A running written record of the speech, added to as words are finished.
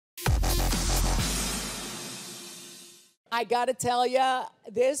I got to tell you,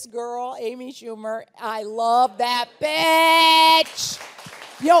 this girl, Amy Schumer, I love that bitch.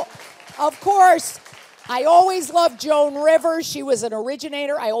 Of course, I always loved Joan Rivers. She was an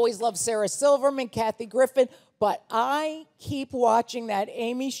originator. I always loved Sarah Silverman, Kathy Griffin. But I keep watching that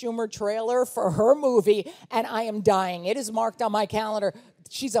Amy Schumer trailer for her movie, and I am dying. It is marked on my calendar.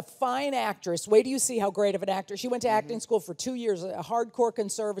 She's a fine actress. Wait till you see how great of an actor. She went to acting school for 2 years, a hardcore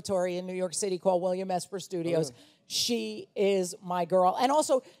conservatory in New York City called William Esper Studios. Oh, yeah. She is my girl. And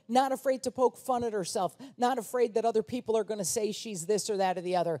also, not afraid to poke fun at herself. Not afraid that other people are going to say she's this or that or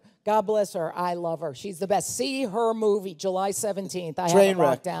the other. God bless her. I love her. She's the best. See her movie, July 17th. I have it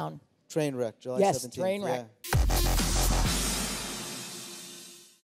locked down. Trainwreck, July 17th. Yes, Trainwreck. Yeah.